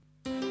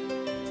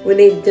when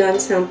they've done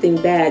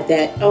something bad,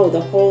 that, oh,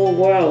 the whole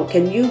world,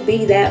 can you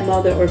be that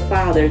mother or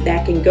father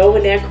that can go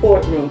in that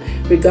courtroom,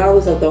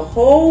 regardless of the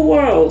whole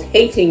world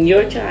hating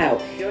your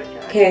child?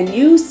 Can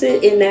you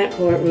sit in that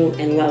courtroom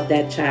and love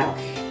that child?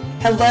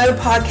 Hello,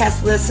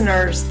 podcast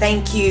listeners.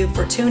 Thank you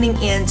for tuning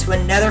in to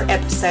another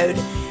episode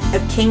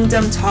of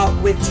Kingdom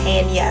Talk with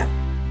Tanya.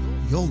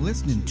 You're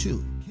listening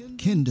to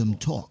Kingdom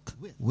Talk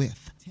with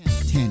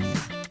Tanya.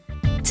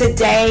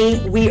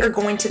 Today, we are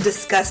going to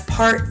discuss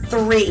part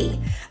 3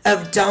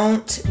 of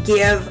Don't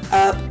Give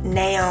Up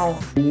Now.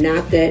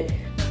 Not that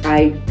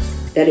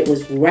it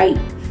was right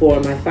for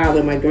my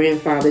father, my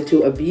grandfather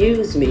to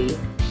abuse me,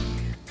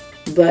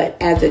 but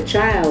as a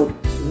child,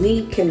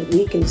 we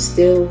can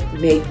still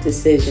make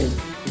decisions.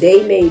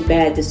 They made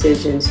bad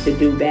decisions to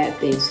do bad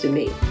things to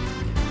me.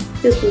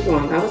 This was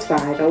wrong. I was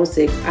 5, I was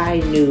 6. I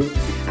knew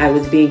I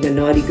was being a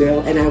naughty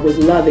girl, and I was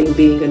loving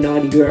being a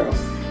naughty girl.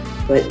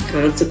 But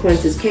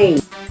consequences came.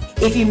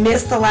 If you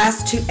missed the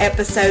last 2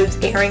 episodes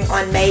airing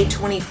on May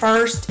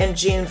 21st and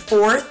June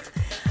 4th,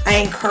 I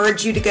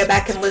encourage you to go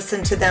back and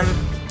listen to them.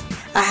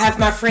 I have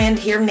my friend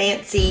here,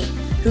 Nancy,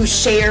 who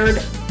shared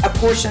a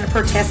portion of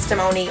her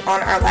testimony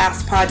on our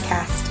last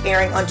podcast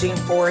airing on June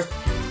 4th.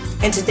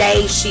 And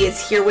today she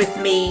is here with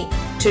me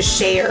to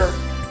share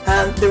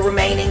the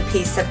remaining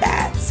piece of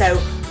that. So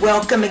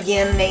welcome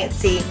again,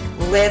 Nancy.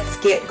 Let's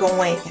get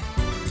going.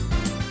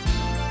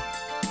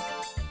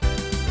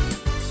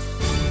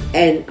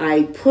 And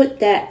I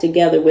put that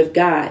together with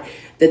God.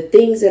 The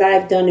things that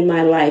I've done in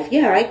my life,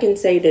 yeah, I can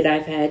say that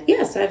I've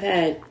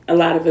had a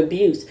lot of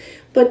abuse.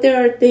 But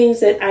there are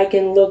things that I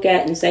can look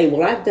at and say,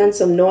 well, I've done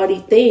some naughty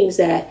things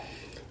that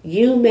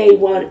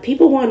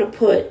people want to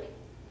put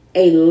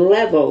a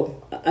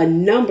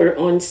number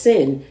on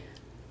sin.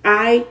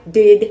 I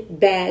did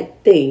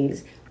bad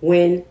things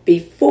when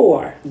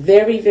before,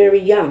 very, very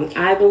young.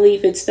 I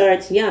believe it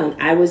starts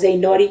young. I was a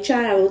naughty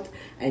child,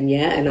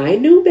 and I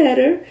knew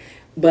better.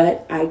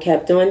 But I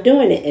kept on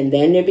doing it. And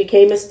then there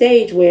became a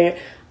stage where,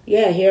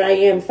 here I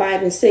am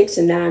 5 and 6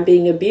 and now I'm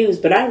being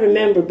abused. But I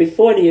remember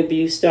before the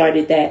abuse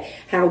started that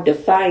how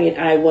defiant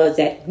I was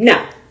that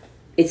no.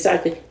 It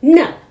started,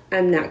 no,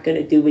 I'm not going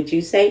to do what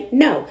you say.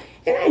 No.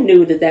 And I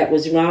knew that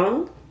was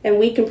wrong. And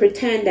we can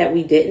pretend that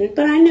we didn't.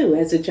 But I knew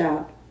as a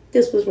child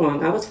this was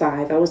wrong. I was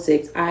 5, I was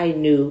 6. I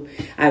knew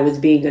I was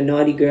being a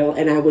naughty girl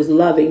and I was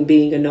loving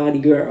being a naughty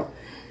girl.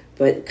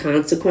 But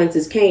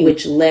consequences came,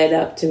 which led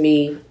up to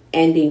me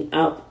ending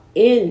up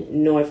in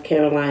North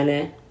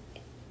Carolina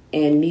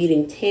and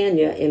meeting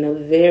Tanya in a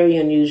very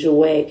unusual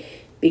way,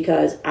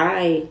 because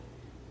I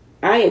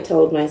had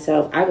told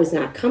myself I was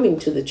not coming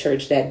to the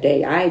church that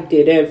day. I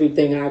did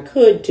everything I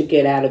could to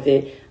get out of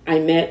it. I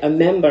met a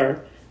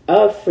member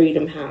of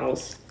Freedom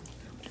House.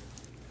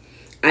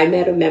 I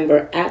met a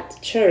member at the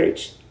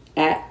church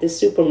at the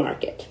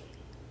supermarket.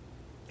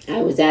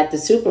 I was at the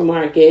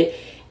supermarket,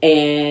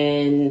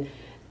 and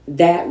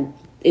that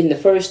in the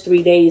first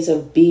 3 days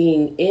of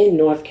being in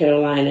North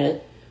Carolina,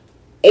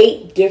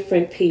 8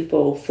 different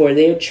people for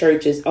their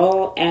churches,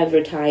 all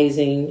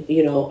advertising,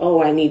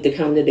 I need to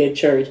come to their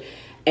church.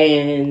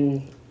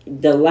 And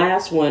the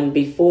last one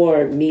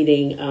before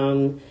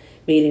meeting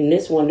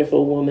this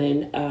wonderful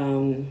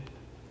woman,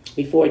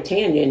 before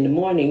Tanya in the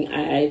morning,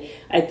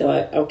 I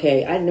thought,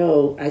 okay,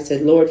 I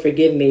said, Lord,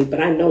 forgive me,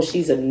 but I know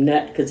she's a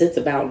nut because it's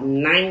about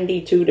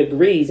 92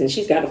 degrees and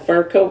she's got a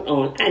fur coat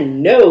on. I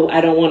know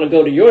I don't want to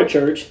go to your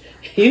church.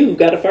 You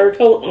got a fur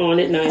coat on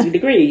at 90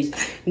 degrees.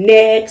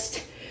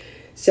 Next.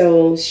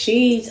 So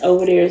she's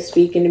over there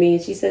speaking to me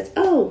and she says,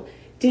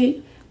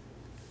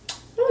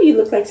 you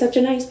look like such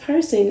a nice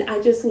person.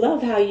 I just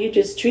love how you're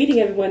just treating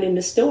everyone in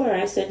the store.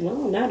 I said,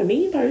 well, not a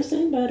mean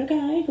person, but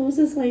okay, who's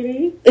this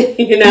lady?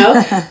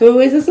 Who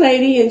is this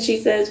lady? And she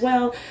says,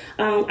 well,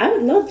 I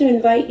would love to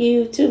invite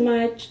you to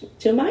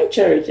my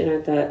church. And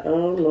I thought,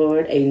 oh,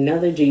 Lord,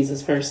 another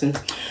Jesus person.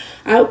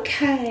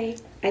 Okay.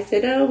 I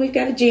said, we've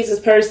got a Jesus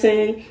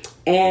person.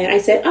 And I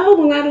said, I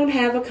don't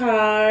have a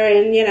car,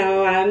 and,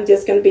 I'm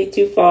just going to be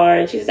too far.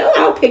 And she said,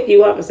 I'll pick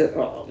you up. I said,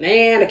 oh,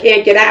 man, I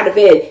can't get out of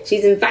it.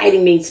 She's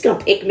inviting me. She's going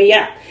to pick me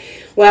up.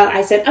 Well,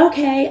 I said,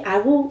 okay, I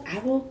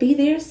will be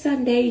there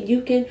Sunday.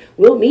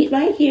 We'll meet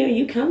right here.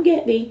 You come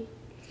get me.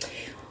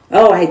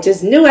 Oh, I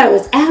just knew I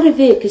was out of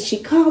it because she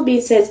called me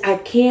and says, I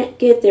can't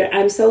get there.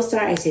 I'm so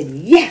sorry. I said,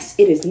 yes,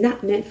 it is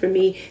not meant for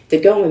me to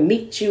go and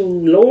meet you,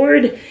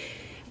 Lord.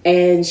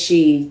 And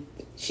she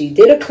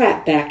did a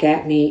clap back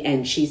at me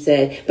and she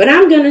said, but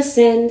I'm going to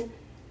send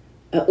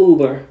an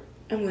Uber.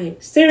 I'm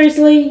like,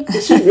 seriously?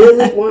 Did she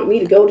really want me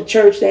to go to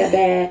church that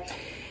bad?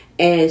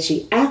 And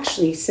she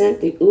actually sent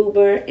the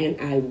Uber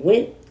and I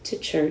went to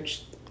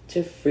church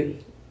to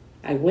free.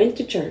 I went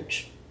to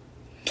church.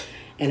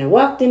 And I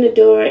walked in the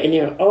door and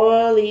there were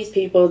all these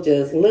people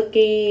just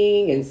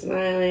looking and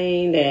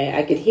smiling.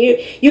 And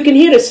you can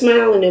hear the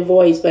smile in their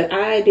voice, but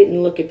I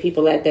didn't look at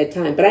people at that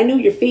time. But I knew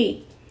your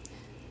feet.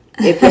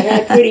 If you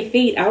had pretty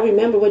feet, I'll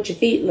remember what your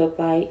feet look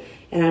like.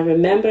 And I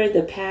remember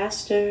the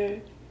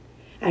pastor.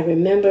 I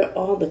remember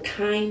all the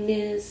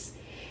kindness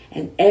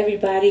and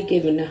everybody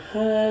giving the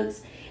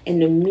hugs.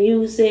 and the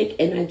music,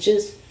 and I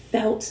just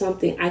felt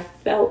something. I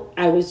felt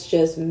I was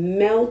just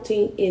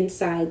melting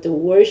inside the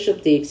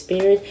worship, the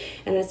experience.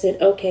 And I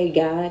said, okay,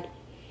 God,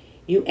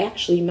 you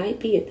actually might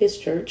be at this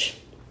church.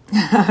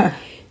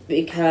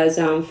 Because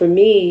for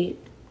me,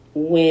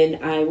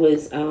 when I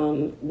was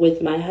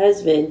with my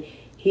husband,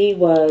 he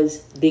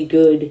was the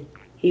good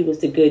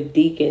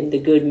deacon, the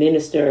good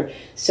minister.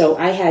 So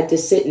I had to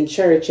sit in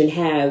church and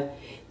have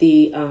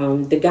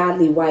the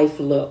godly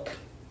wife look.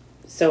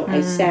 So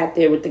I sat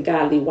there with the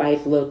godly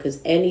wife look,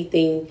 because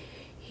anything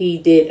he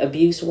did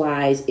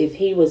abuse-wise, if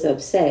he was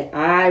upset,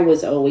 I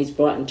was always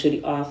brought into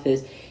the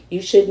office.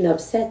 You shouldn't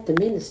upset the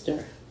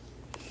minister.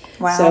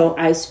 Wow. So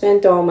I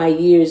spent all my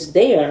years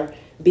there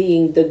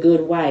being the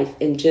good wife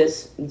and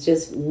just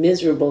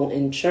miserable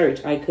in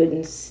church. I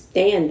couldn't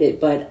stand it,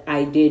 but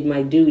I did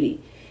my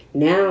duty.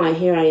 Now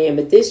here I am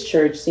at this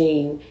church,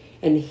 seeing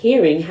and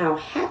hearing how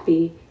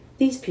happy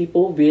these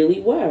people really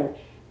were.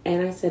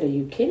 And I said, are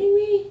you kidding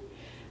me?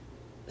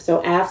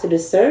 So after the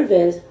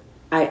service,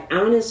 I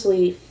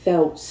honestly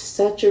felt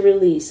such a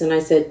release. And I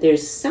said,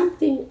 there's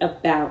something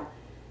about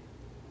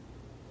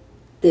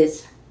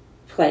this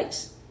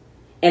place.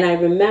 And I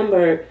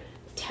remember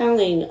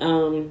telling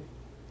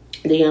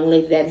the young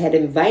lady that had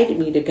invited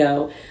me to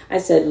go, I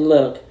said,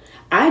 look,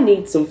 I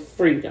need some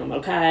freedom,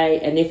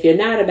 okay? And if you're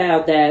not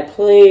about that,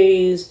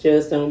 please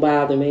just don't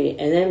bother me.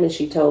 And then when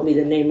she told me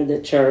the name of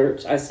the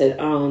church, I said,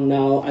 oh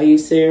no, are you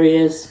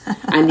serious?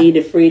 I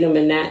needed freedom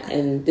in that,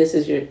 and this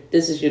is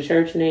your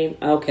church name?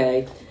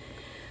 Okay.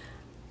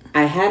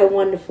 I had a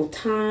wonderful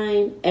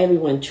time.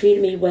 Everyone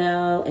treated me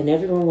well, and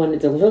everyone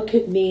wanted to look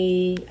at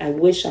me. I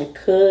wish I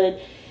could.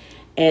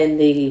 And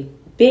the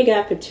big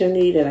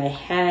opportunity that I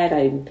had,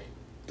 I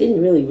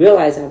didn't really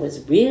realize I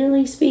was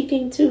really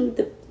speaking to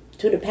the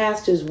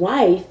pastor's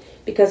wife,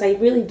 because I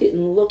really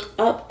didn't look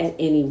up at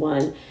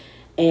anyone.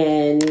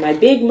 And my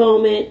big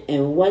moment,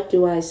 and what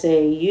do I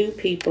say? You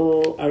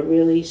people are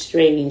really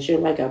strange. You're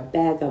like a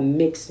bag of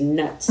mixed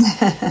nuts.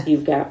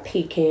 You've got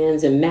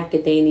pecans and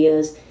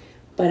macadamias.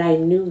 But I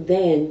knew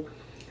then.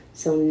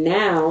 So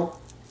now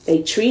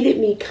they treated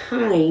me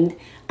kind.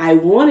 I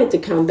wanted to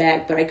come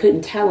back, but I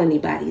couldn't tell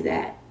anybody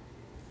that.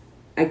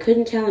 And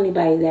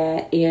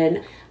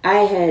I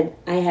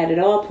had it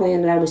all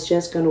planned that I was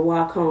just going to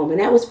walk home. And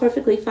that was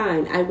perfectly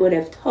fine. I would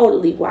have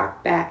totally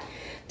walked back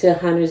to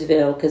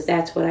Huntersville, because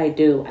that's what I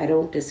do. I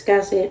don't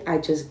discuss it. I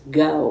just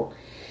go.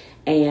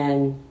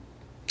 And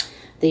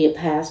the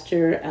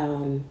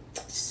pastor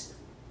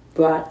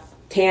brought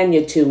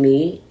Tanya to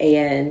me,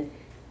 and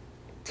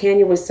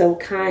Tanya was so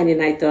kind,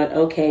 and I thought,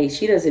 okay,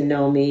 she doesn't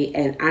know me.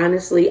 And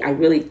honestly, I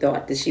really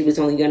thought that she was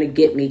only going to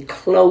get me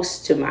close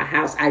to my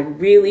house. I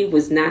really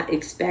was not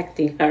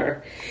expecting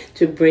her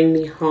to bring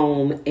me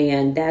home.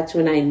 And that's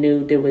when I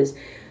knew there was,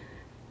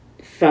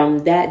 from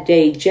that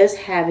day, just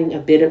having a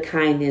bit of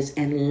kindness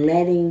and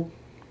letting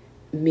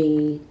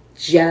me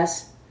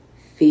just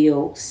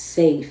feel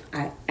safe.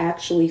 I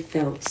actually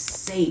felt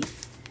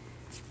safe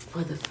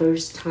for the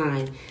first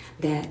time,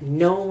 that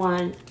no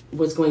one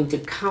was going to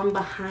come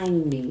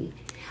behind me.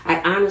 I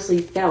honestly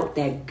felt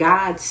that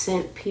God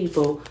sent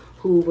people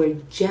who were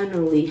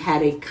generally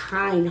had a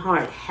kind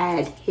heart,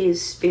 had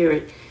his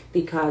spirit,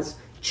 because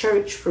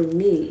church for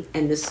me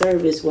and the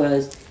service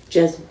was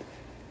just,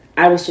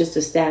 I was just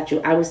a statue.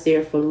 I was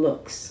there for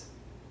looks.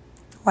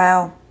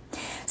 Wow.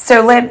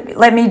 So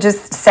let me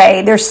just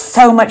say, there's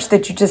so much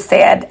that you just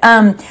said.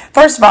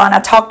 First of all, and I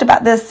talked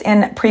about this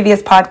in a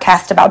previous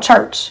podcast about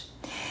church.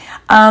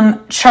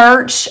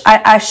 Church,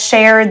 I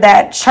shared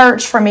that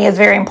church for me is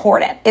very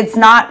important. It's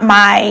not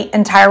my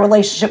entire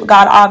relationship with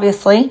God,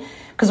 obviously,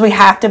 because we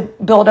have to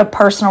build a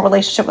personal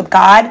relationship with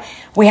God.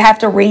 We have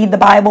to read the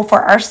Bible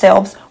for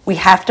ourselves. We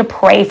have to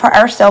pray for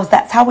ourselves.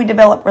 That's how we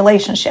develop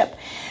relationship.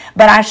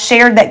 But I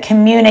shared that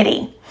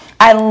community.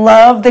 I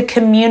love the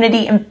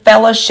community and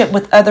fellowship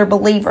with other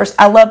believers.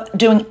 I love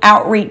doing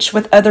outreach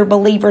with other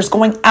believers,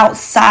 going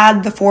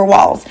outside the four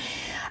walls.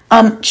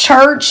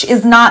 Church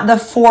is not the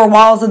four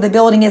walls of the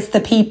building, it's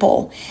the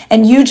people.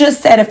 And you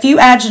just said a few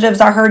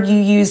adjectives I heard you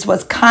use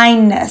was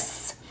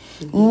kindness,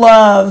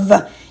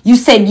 love. You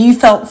said you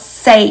felt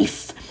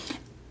safe.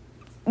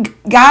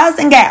 Guys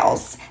and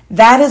gals,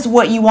 that is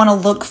what you want to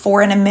look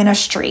for in a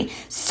ministry.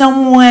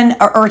 Someone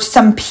or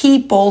some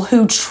people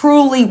who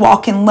truly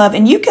walk in love.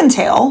 And you can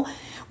tell.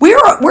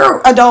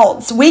 We're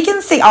adults. We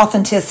can see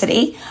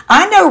authenticity.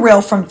 I know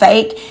real from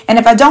fake. And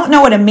if I don't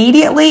know it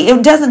immediately,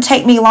 it doesn't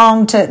take me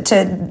long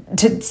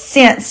to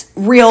sense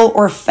real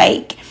or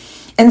fake.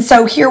 And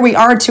so here we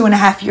are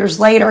 2.5 years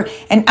later,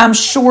 and I'm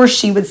sure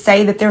she would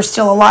say that there's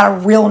still a lot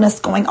of realness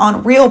going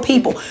on. Real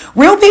people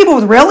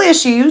with real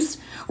issues,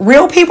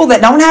 real people that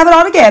don't have it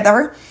all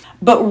together,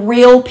 but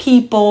real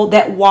people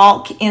that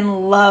walk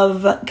in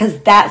love,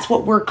 because that's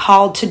what we're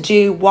called to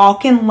do.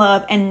 Walk in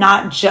love and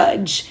not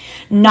judge.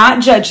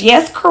 Not judge.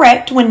 Yes,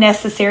 correct when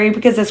necessary,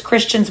 because as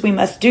Christians we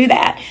must do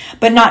that,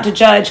 but not to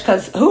judge,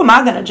 because who am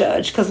I going to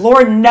judge? Because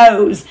Lord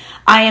knows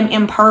I am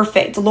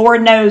imperfect.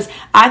 Lord knows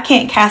I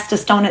can't cast a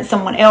stone at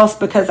someone else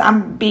because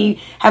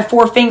have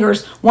 4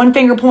 fingers, 1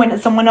 finger pointing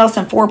at someone else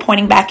and 4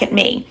 pointing back at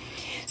me.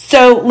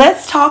 So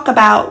let's talk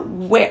about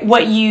what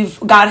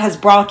God has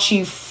brought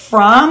you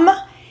from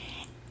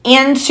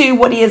into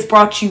what he has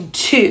brought you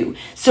to.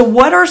 So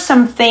what are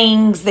some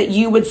things that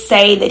you would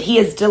say that he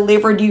has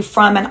delivered you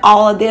from and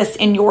all of this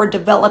in your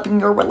developing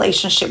your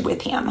relationship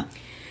with him?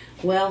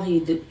 Well,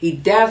 he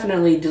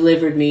definitely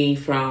delivered me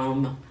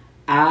from,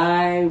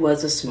 I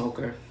was a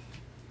smoker.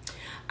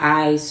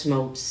 I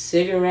smoked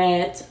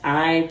cigarettes.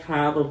 I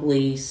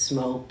probably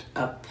smoked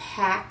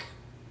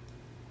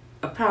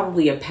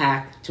probably a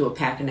pack to a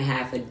pack and a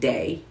half a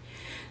day.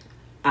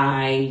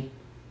 I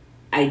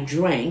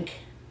drank,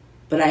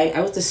 but I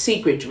was a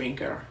secret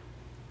drinker.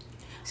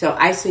 So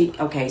I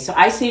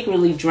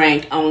secretly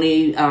drank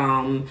only,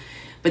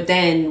 but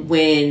then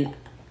when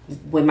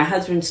my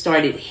husband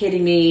started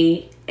hitting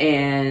me,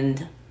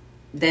 and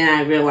then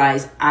I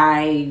realized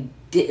I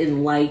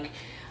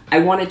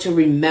wanted to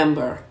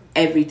remember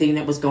everything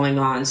that was going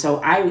on. So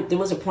there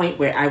was a point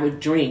where I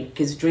would drink,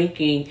 because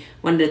drinking,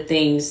 one of the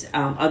things,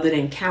 other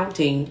than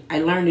counting, I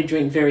learned to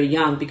drink very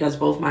young, because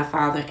both my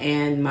father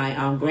and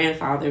my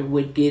grandfather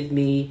would give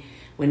me,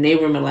 when they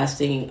were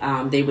molesting,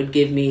 they would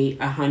give me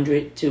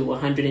 100 to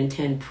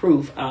 110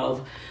 proof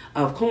of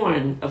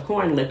corn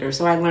liquor.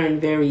 So I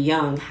learned very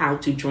young how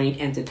to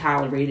drink and to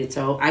tolerate it.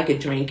 So I could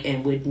drink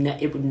and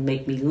it would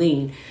make me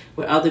lean.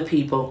 Where other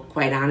people,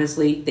 quite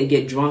honestly, they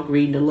get drunk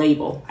reading the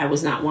label. I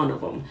was not one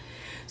of them.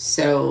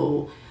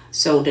 So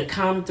to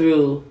come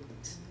through,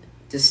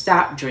 to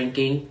stop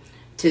drinking,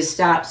 to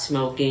stop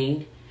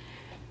smoking.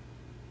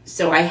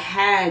 So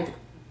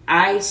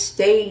I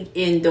stayed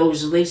in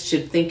those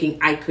relationships thinking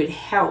I could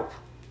help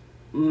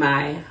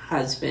my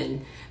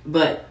husband,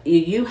 but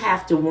you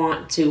have to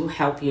want to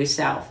help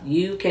yourself.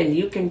 You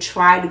can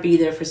try to be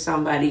there for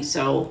somebody.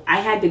 So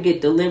I had to get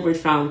delivered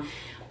from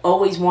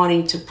always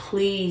wanting to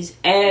please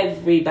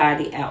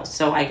everybody else.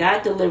 So I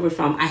got delivered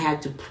from, I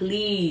had to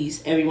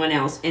please everyone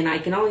else. And I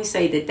can only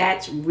say that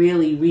that's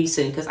really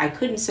recent, because I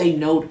couldn't say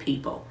no to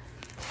people.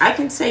 I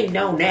can say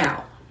no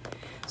now.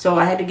 So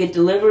I had to get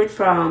delivered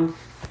from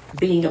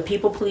being a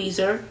people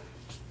pleaser.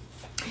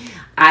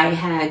 I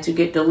had to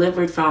get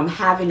delivered from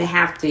having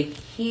to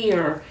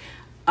hear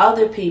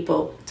other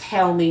people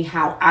tell me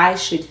how I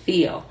should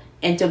feel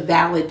and to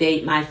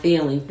validate my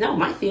feelings. No,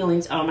 my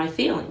feelings are my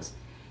feelings.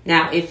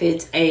 Now,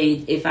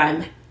 if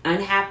I'm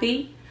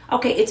unhappy,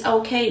 okay, it's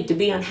okay to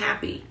be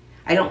unhappy.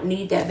 I don't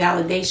need that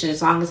validation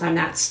as long as I'm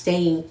not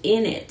staying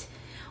in it.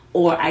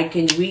 Or I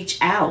can reach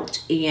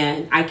out,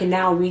 and I can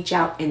now reach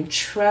out and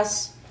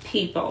trust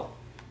people.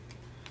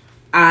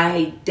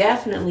 I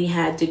definitely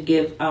had to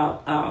give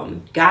up.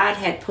 God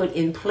had put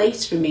in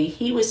place for me.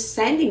 He was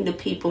sending the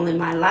people in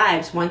my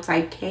lives once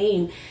I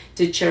came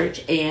to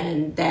church,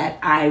 and that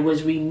I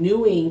was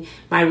renewing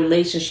my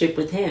relationship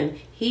with him.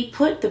 He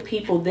put the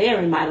people there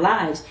in my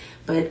lives,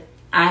 but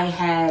I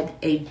had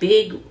a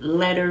big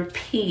letter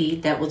P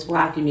that was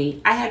blocking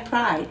me. I had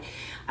pride.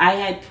 I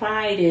had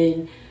pride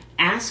in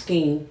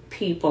asking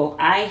people.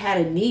 I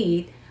had a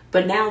need.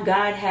 But now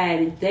God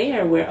had it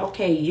there where,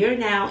 okay, you're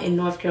now in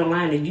North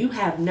Carolina. You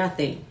have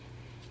nothing.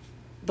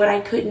 But I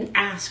couldn't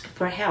ask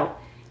for help.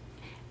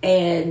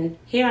 And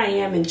here I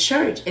am in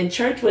church. And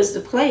church was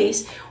the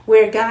place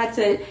where God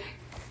said,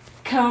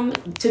 come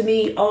to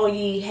me, all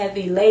ye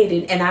heavy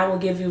laden, and I will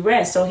give you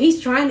rest. So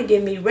he's trying to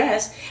give me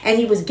rest. And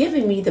he was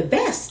giving me the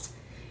best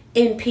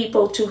in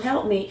people to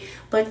help me.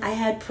 But I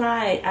had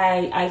pride.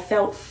 I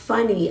felt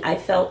funny. I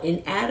felt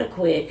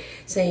inadequate,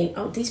 saying,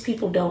 oh, these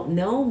people don't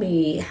know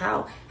me.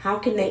 How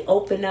can they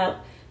open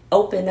up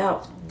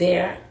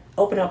their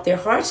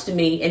hearts to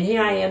me? And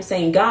here I am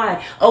saying,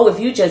 God, oh, if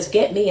you just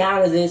get me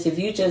out of this,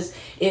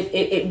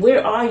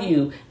 where are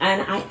you?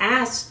 And I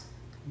asked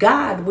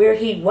God where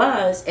he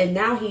was, and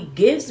now he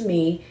gives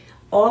me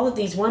all of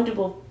these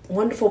wonderful,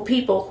 wonderful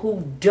people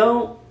who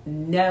don't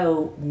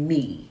know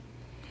me.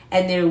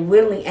 And they're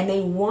willing, and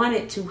they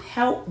wanted to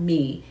help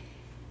me.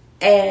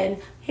 And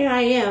here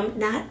I am,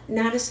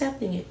 not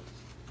accepting it.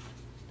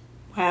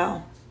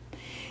 Wow.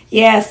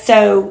 Yeah,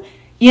 so,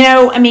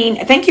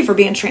 thank you for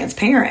being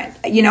transparent.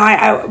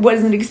 I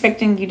wasn't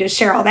expecting you to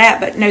share all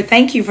that, but no,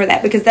 thank you for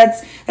that, because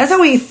that's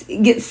how we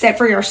get set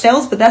free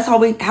ourselves, but that's how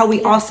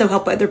we also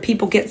help other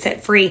people get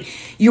set free.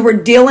 You were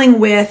dealing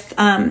with,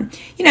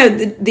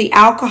 the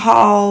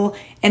alcohol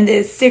and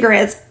the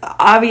cigarettes.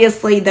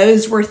 Obviously,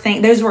 those were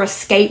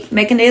escape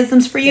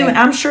mechanisms for you. Yeah. And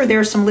I'm sure there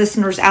are some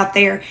listeners out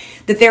there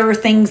that there are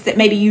things that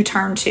maybe you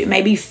turn to,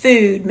 maybe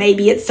food,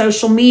 maybe it's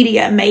social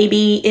media,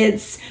 maybe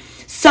it's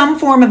some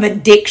form of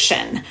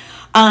addiction.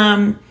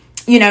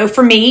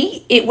 For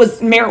me, it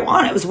was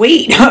marijuana, it was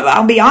weed.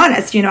 I'll be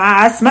honest,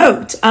 I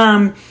smoked.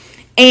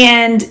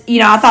 And,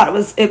 I thought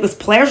it was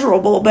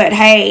pleasurable, but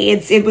hey,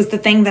 it was the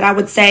thing that I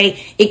would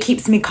say, it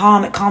keeps me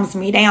calm, it calms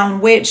me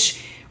down,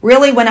 which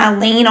really when I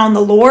lean on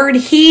the Lord,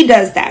 He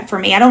does that for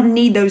me. I don't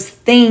need those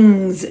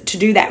things to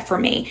do that for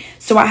me.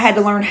 So I had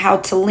to learn how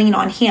to lean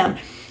on Him.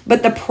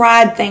 But the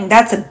pride thing,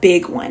 that's a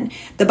big one.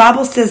 The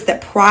Bible says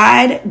that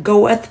pride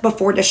goeth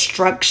before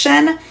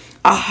destruction,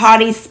 a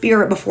haughty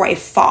spirit before a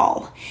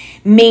fall.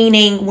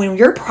 Meaning when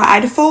you're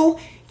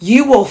prideful,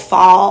 you will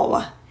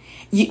fall.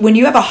 When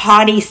you have a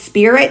haughty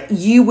spirit,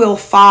 you will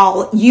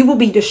fall. You will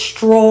be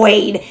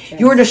destroyed. Yes.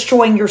 You're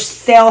destroying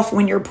yourself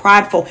when you're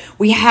prideful.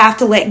 We have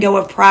to let go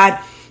of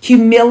pride.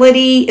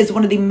 Humility is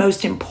one of the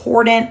most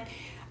important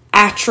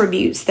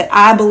attributes that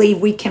I believe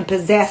we can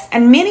possess.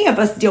 And many of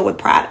us deal with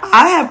pride.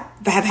 I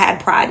have had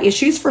pride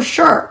issues for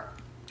sure.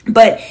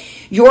 But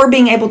you're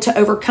being able to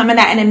overcome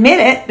that and admit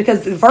it,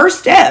 because the first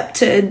step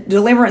to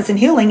deliverance and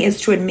healing is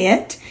to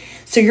admit.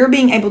 So you're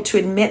being able to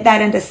admit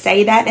that and to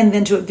say that, and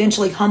then to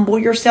eventually humble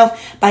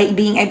yourself by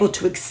being able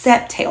to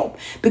accept help,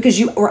 because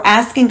you are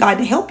asking God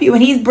to help you,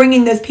 and He's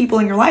bringing those people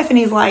in your life, and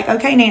He's like,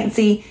 okay,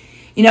 Nancy,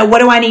 what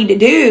do I need to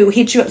do?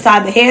 Hit you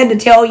upside the head to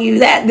tell you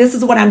that this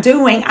is what I'm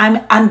doing.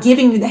 I'm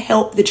giving you the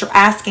help that you're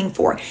asking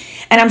for.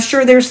 And I'm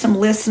sure there's some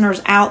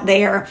listeners out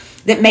there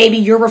that maybe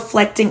you're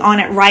reflecting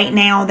on it right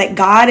now, that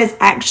God is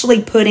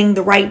actually putting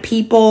the right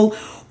people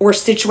or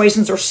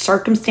situations or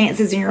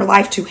circumstances in your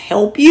life to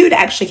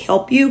actually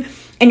help you,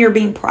 and you're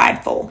being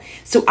prideful.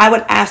 So I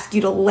would ask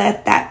you to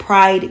let that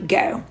pride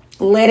go.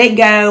 Let it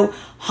go.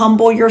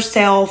 Humble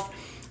yourself.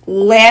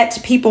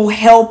 Let people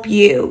help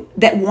you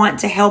that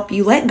want to help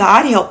you. Let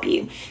God help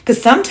you. Because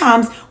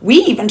sometimes we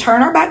even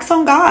turn our backs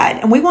on God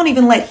and we won't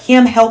even let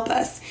Him help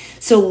us.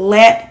 So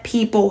let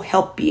people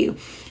help you.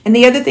 And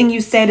the other thing you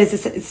said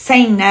is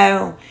saying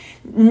no.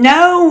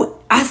 No,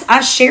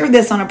 I shared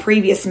this on a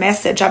previous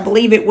message. I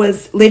believe it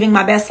was Living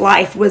My Best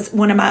Life was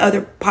one of my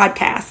other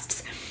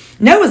podcasts.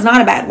 No is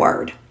not a bad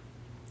word.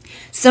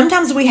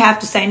 Sometimes we have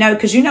to say no,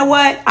 because you know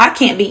what? I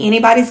can't be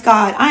anybody's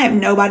God. I am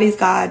nobody's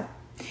God.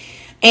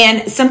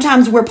 And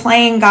sometimes we're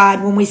playing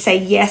God when we say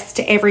yes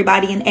to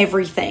everybody and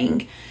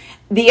everything.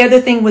 The other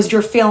thing was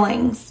your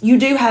feelings. You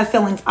do have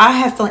feelings. I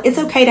have feelings. It's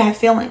okay to have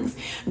feelings.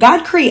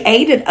 God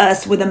created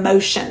us with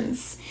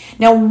emotions.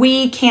 Now,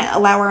 we can't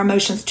allow our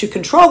emotions to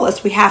control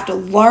us. We have to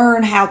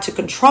learn how to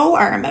control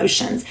our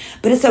emotions.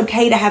 But it's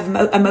okay to have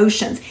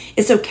emotions.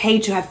 It's okay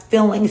to have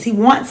feelings. He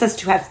wants us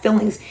to have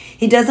feelings.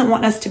 He doesn't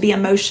want us to be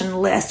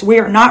emotionless. We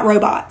are not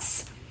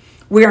robots.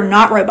 We are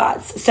not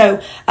robots.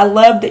 So I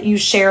love that you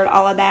shared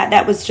all of that.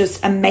 That was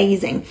just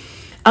amazing.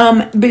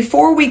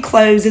 Before we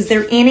close, is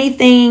there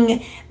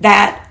anything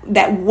that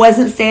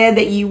wasn't said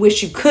that you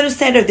wish you could have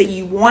said or that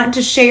you want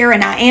to share?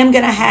 And I am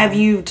going to have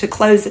you, to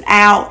close it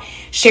out,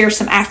 share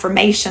some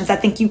affirmations. I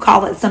think you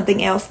call it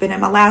something else, but in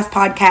my last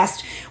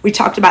podcast, we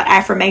talked about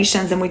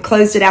affirmations and we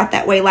closed it out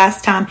that way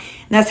last time.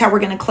 And that's how we're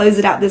going to close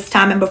it out this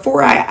time. And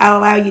before I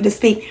allow you to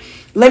speak,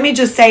 let me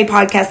just say,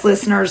 podcast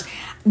listeners,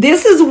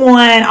 this is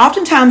one,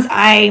 oftentimes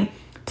I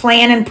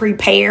plan and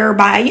prepare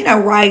by,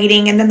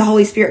 writing, and then the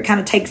Holy Spirit kind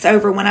of takes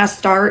over when I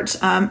start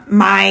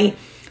my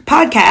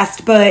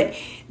podcast. But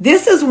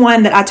this is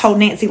one that I told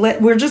Nancy,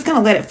 we're just going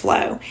to let it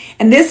flow.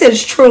 And this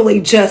has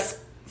truly just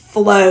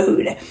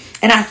flowed.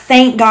 And I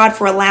thank God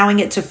for allowing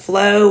it to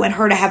flow and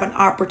her to have an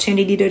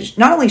opportunity to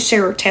not only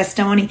share her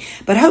testimony,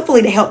 but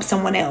hopefully to help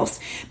someone else.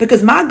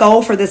 Because my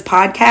goal for this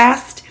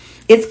podcast,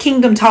 it's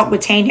Kingdom Talk with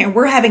Tanya, and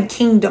we're having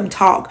Kingdom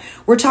Talk.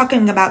 We're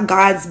talking about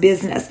God's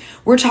business.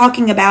 We're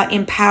talking about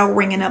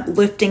empowering and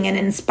uplifting and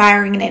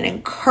inspiring and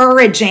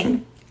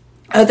encouraging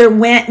other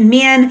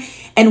men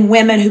and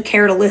women who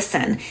care to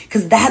listen,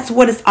 because that's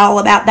what it's all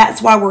about.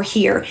 That's why we're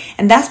here.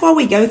 And that's why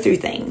we go through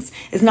things.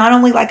 It's not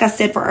only, like I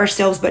said, for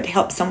ourselves, but to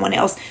help someone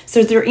else. So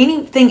is there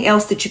anything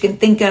else that you can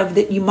think of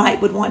that you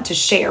would want to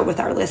share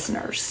with our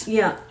listeners?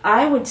 Yeah,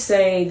 I would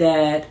say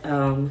that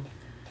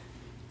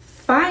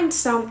find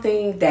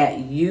something that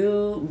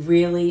you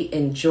really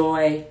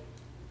enjoy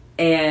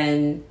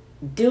and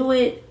do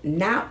it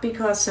not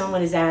because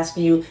someone is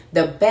asking you.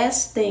 The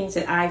best things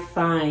that I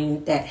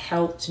find that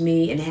helped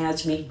me and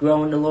has me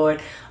grow in the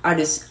Lord are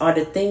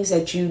the things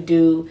that you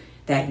do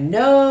that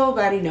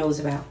nobody knows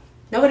about.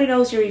 Nobody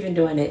knows you're even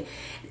doing it.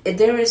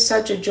 There is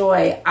such a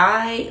joy.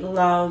 I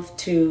like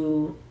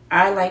to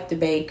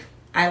bake.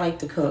 I like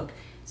to cook.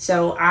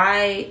 So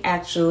I'm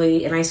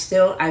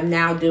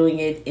now doing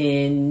it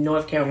in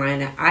North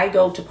Carolina. I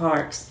go to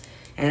parks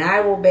and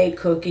I will bake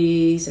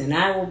cookies and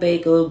I will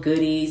bake little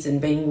goodies and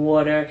bring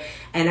water,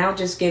 and I'll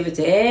just give it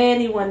to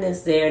anyone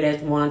that's there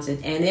that wants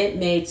it. And it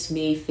makes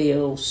me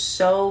feel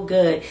so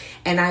good.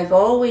 And I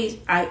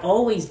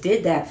always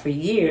did that for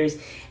years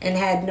and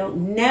had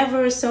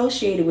never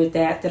associated with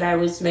that I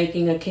was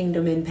making a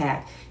kingdom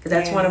impact. Because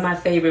that's one of my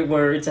favorite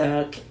words,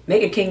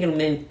 make a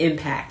kingdom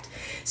impact.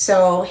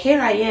 So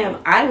here I am.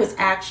 I was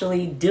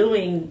actually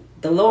doing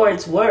the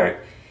Lord's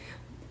work,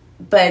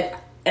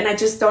 and I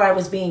just thought I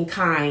was being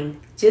kind,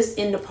 just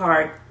in the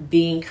park,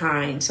 being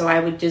kind. So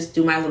I would just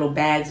do my little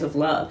bags of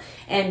love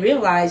and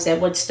realize that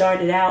what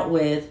started out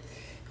with,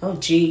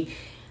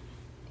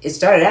 it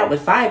started out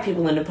with 5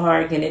 people in the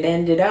park, and it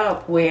ended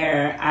up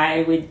where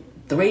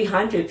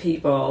 300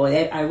 people.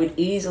 I would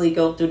easily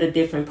go through the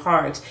different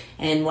parks.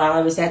 And while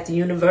I was at the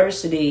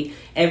university,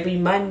 every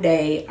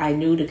Monday, I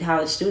knew the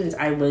college students,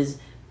 I was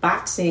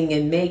boxing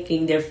and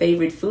making their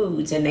favorite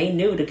foods, and they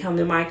knew to come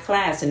to my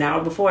class an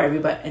hour before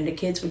everybody, and the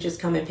kids would just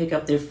come and pick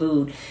up their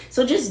food.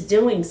 So just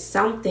doing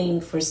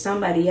something for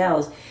somebody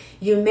else.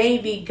 You may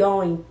be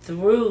going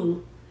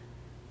through,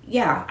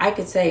 I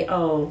could say,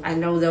 I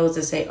know those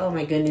that say, oh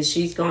my goodness,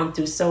 she's gone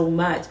through so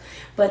much.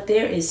 But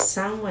there is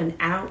someone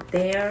out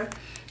there.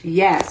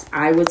 Yes,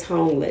 I was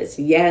homeless.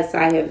 Yes,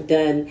 I have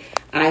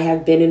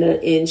been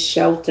in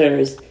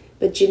shelters.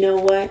 But you know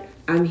what?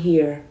 I'm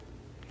here.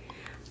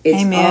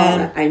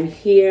 Amen. I'm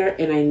here,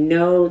 and I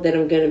know that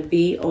I'm going to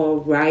be all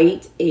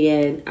right.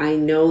 And I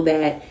know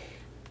that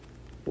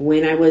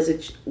when I was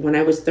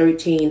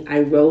 13, I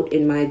wrote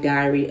in my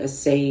diary a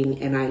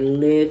saying, and I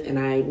live, and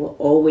I will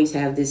always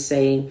have this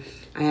saying.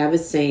 I have a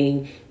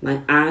saying,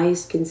 my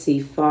eyes can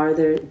see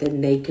farther than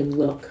they can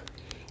look.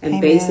 And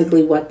Amen.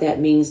 Basically what that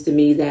means to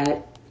me,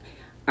 that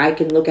I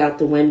can look out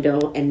the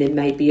window and it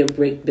might be a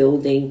brick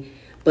building,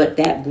 but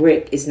that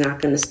brick is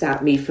not going to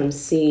stop me from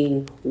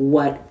seeing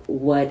what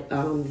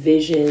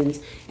visions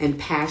and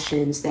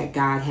passions that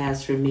God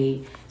has for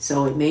me.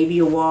 So it may be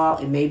a wall,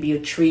 it may be a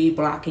tree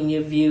blocking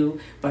your view,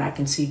 but I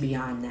can see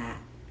beyond that.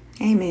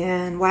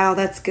 Amen. Wow,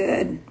 that's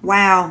good.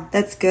 Wow,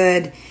 that's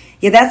good.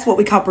 Yeah, that's what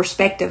we call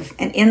perspective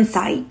and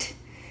insight.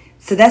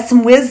 So that's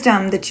some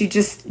wisdom that you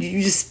just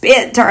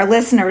spit to our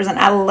listeners, and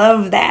I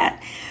love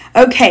that.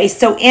 Okay,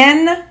 so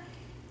in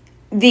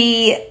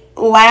the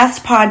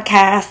last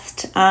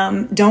podcast,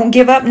 Don't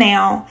Give Up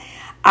Now,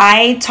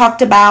 I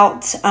talked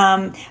about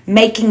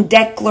making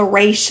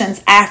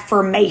declarations,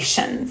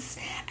 affirmations.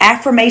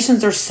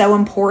 Affirmations are so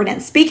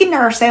important. Speaking to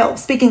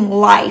ourselves, speaking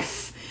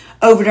life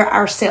over to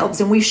ourselves.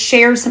 And we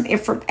shared some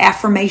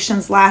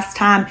affirmations last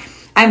time.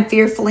 I'm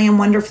fearfully and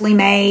wonderfully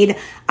made.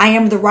 I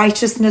am the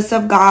righteousness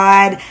of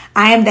God.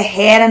 I am the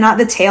head and not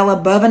the tail,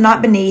 above and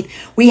not beneath.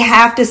 We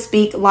have to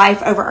speak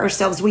life over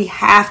ourselves. We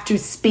have to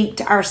speak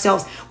to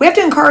ourselves. We have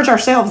to encourage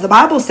ourselves. The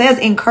Bible says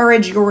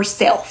encourage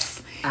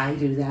yourself. I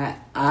do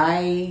that.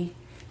 I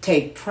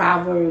take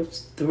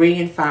Proverbs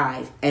 3 and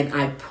 5 and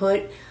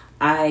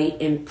I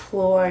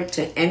implore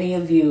to any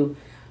of you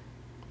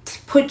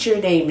to put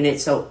your name in it.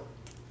 So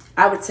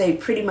I would say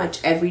pretty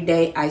much every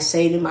day I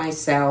say to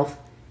myself,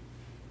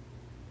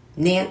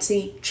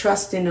 Nancy,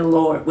 trust in the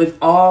Lord with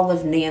all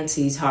of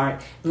Nancy's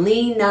heart.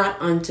 Lean not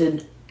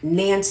unto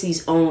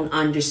Nancy's own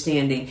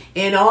understanding.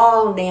 In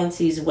all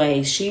Nancy's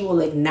ways, she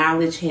will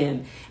acknowledge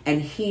him,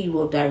 and he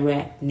will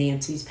direct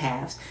Nancy's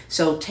paths.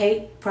 So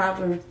take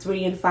Proverbs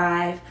 3 and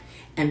 5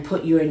 and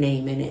put your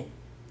name in it.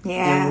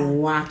 Yeah. And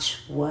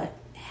watch what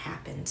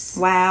happens.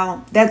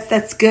 Wow,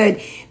 that's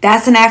good.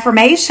 That's an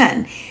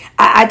affirmation.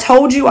 I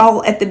told you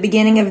all at the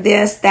beginning of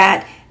this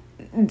that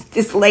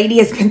this lady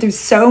has been through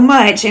so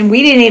much, and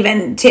we didn't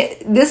even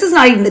this is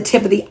not even the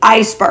tip of the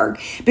iceberg,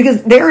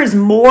 because there is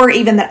more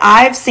even that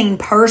I've seen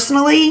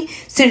personally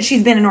since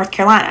she's been in North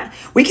Carolina.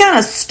 We kind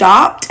of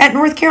stopped at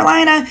North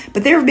Carolina,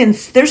 but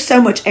there's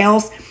so much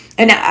else.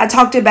 And I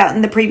talked about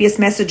in the previous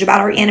message about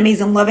our enemies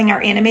and loving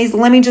our enemies.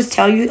 Let me just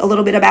tell you a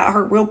little bit about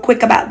her real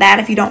quick about that,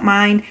 if you don't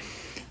mind.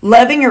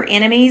 Loving your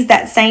enemies,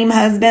 that same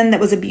husband that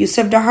was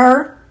abusive to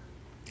her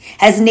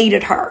has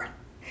needed her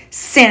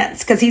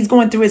since, because he's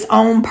going through his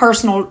own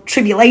personal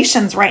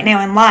tribulations right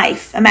now in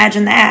life.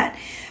 Imagine that.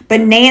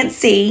 But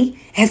Nancy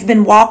has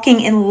been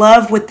walking in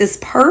love with this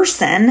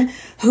person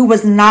who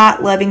was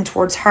not loving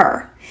towards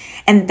her.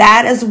 And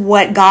that is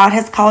what God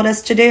has called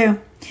us to do.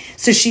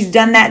 So she's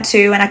done that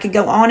too. And I could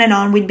go on and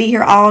on. We'd be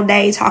here all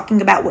day talking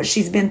about what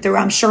she's been through.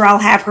 I'm sure I'll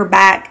have her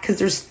back because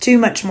there's too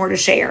much more to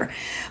share.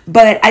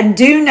 But I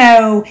do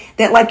know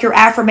that, like your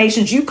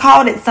affirmations, you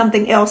called it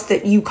something else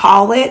that you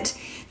call it.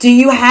 Do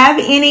you have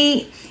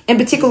any in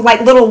particular,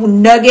 like little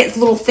nuggets,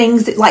 little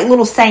things, like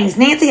little sayings?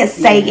 Nancy has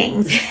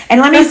sayings.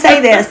 And let me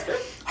say this.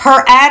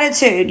 Her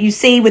attitude, you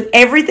see, with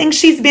everything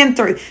she's been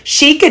through,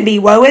 she could be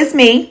woe is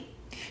me.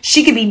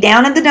 She could be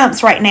down in the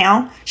dumps right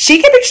now.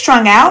 She could be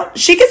strung out.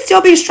 She could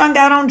still be strung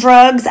out on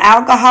drugs,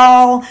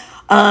 alcohol,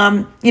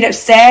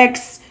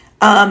 sex,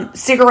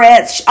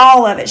 cigarettes,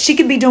 all of it. She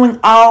could be doing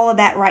all of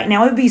that right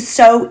now. It would be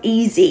so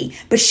easy,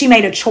 but she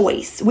made a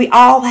choice. We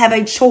all have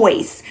a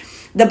choice.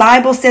 The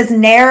Bible says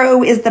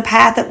narrow is the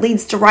path that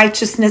leads to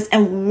righteousness,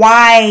 and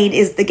wide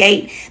is the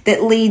gate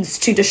that leads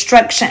to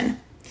destruction.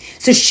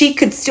 So she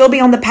could still be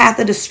on the path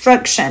of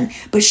destruction,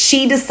 but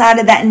she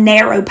decided that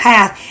narrow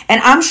path.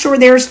 And I'm sure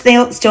there's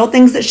still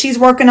things that she's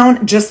working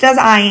on, just as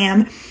I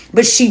am,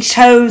 but she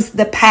chose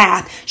the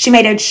path. She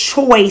made a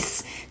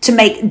choice to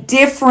make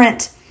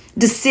different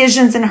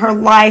decisions in her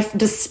life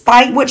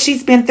despite what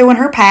she's been through in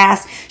her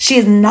past. She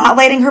is not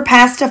letting her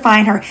past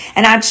define her.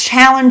 And I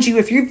challenge you,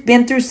 if you've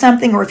been through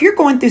something, or if you're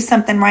going through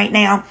something right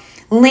now,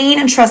 lean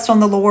and trust on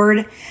the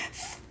Lord,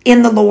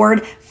 in the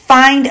Lord.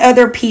 Find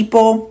other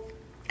people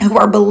who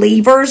are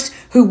believers,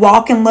 who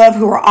walk in love,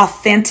 who are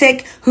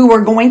authentic, who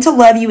are going to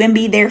love you and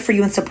be there for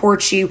you and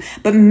support you.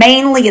 But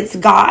mainly it's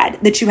God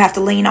that you have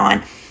to lean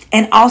on.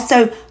 And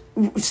also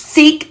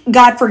seek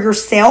God for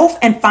yourself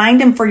and find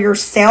Him for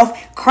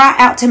yourself. Cry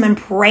out to Him and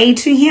pray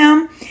to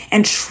Him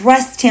and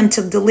trust Him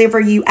to deliver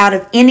you out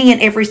of any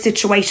and every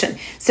situation.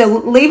 So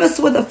leave us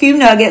with a few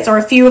nuggets or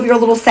a few of your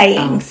little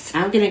sayings.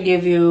 I'm going to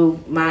give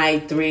you my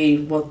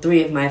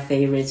three of my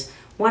favorites.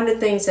 One of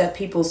the things that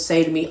people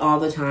say to me all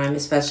the time,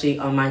 especially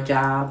on my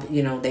job,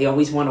 they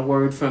always want a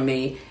word from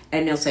me.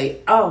 And they'll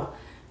say, oh,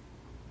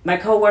 my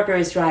coworker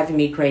is driving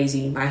me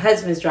crazy. My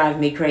husband's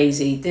driving me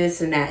crazy. This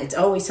and that. It's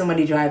always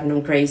somebody driving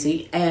them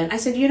crazy. And I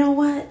said, you know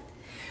what?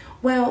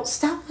 Well,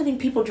 stop letting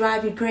people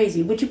drive you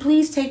crazy. Would you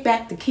please take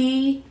back the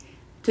key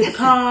to the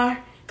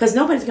car? Because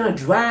nobody's going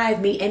to drive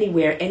me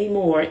anywhere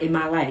anymore in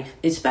my life,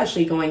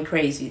 especially going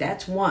crazy.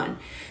 That's one.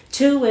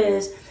 Two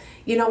is,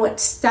 you know what?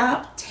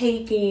 Stop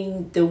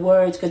taking the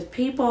words, because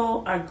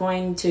people are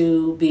going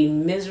to be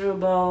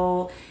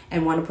miserable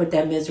and want to put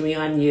that misery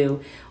on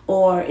you.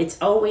 Or it's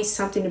always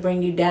something to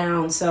bring you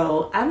down.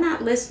 So I'm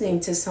not listening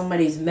to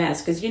somebody's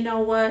mess, because you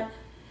know what?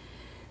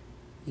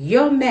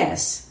 Your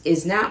mess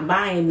is not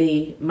buying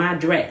me my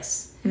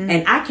dress. Mm-hmm.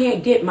 And I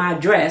can't get my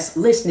dress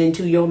listening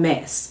to your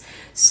mess.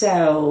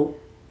 So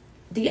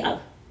the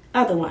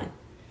other one,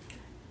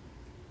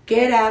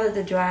 get out of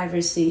the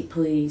driver's seat,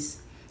 please,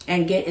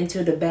 and get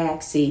into the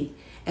back seat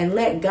and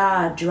let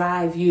God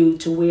drive you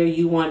to where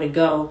you want to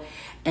go.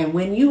 And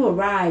when you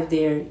arrive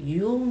there,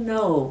 you'll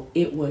know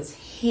it was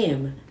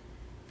Him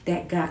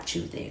that got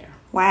you there.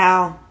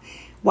 Wow.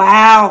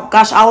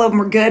 Gosh, all of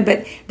them are good,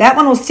 but that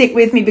one will stick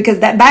with me because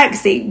that back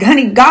seat,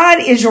 honey, God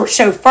is your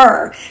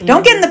chauffeur. Mm-hmm.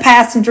 Don't get in the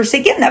passenger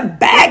seat, get in the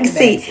back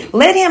seat.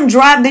 Let Him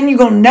drive, then you're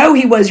going to know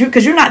He was you,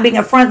 because you're not being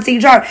a front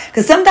seat driver.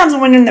 Because sometimes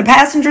when you're in the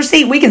passenger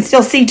seat, we can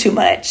still see too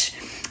much.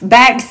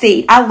 Back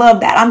seat, I love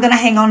that. I'm going to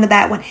hang on to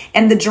that one.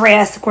 And the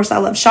dress, of course, I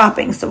love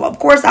shopping, so of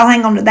course I'll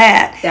hang on to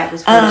that. That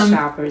was for the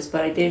shoppers,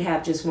 but I did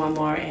have just one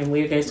more, and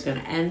we're just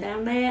going to end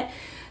on that.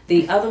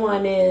 The other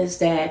one is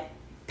that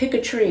pick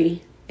a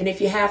tree, and if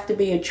you have to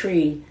be a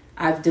tree,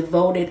 I'm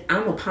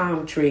a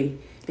palm tree.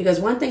 Because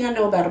one thing I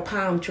know about a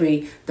palm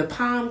tree, the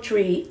palm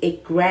tree,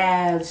 it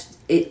gravitates.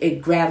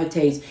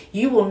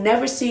 You will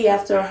never see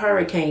after a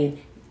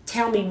hurricane.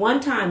 Tell me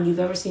one time you've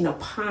ever seen a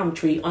palm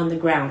tree on the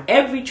ground.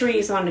 Every tree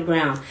is on the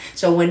ground.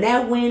 So when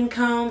that wind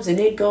comes and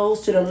it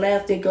goes to the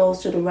left, it goes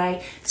to the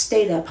right,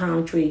 stay that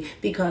palm tree,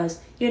 because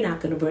you're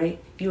not going to break.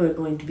 You are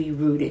going to be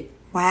rooted.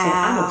 Wow. So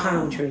I'm a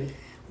palm tree.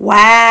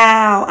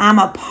 Wow, I'm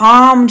a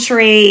palm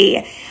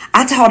tree.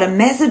 I taught a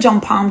message on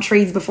palm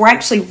trees before I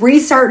actually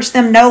researched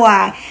them, no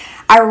lie.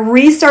 I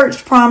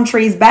researched palm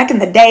trees back in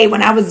the day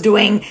when I was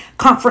doing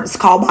conference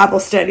call Bible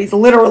studies,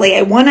 literally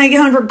a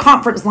 1-800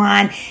 conference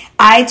line.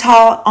 I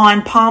taught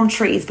on palm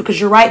trees because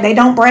you're right, they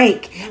don't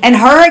break. And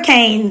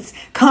hurricanes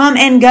come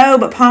and go,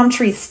 but palm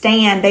trees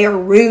stand. They are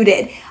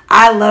rooted.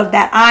 I love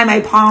that. I'm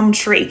a palm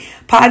tree.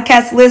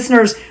 Podcast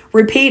listeners,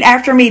 repeat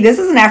after me. This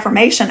is an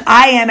affirmation.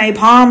 I am a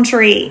palm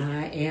tree.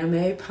 I am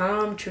a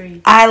palm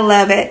tree. I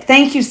love it.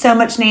 Thank you so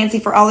much, Nancy,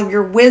 for all of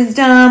your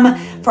wisdom,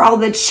 for all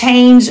the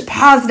change,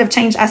 positive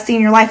change I see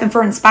in your life, and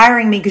for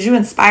inspiring me, because you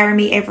inspire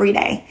me every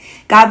day.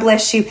 God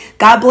bless you.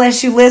 God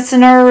bless you,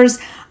 listeners.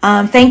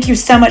 Thank you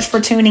so much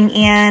for tuning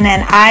in.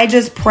 And I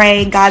just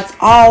pray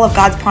all of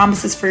God's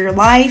promises for your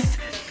life.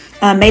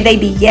 May they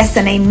be yes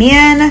and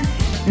amen.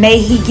 May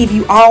He give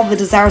you all the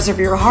desires of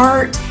your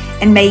heart.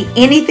 And may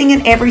anything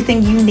and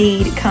everything you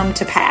need come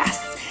to pass.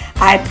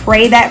 I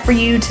pray that for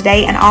you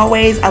today and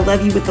always. I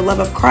love you with the love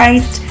of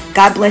Christ.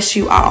 God bless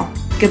you all.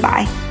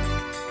 Goodbye.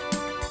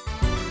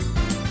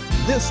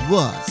 This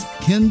was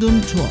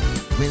Kingdom Talk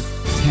with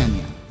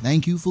Tanya.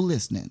 Thank you for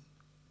listening.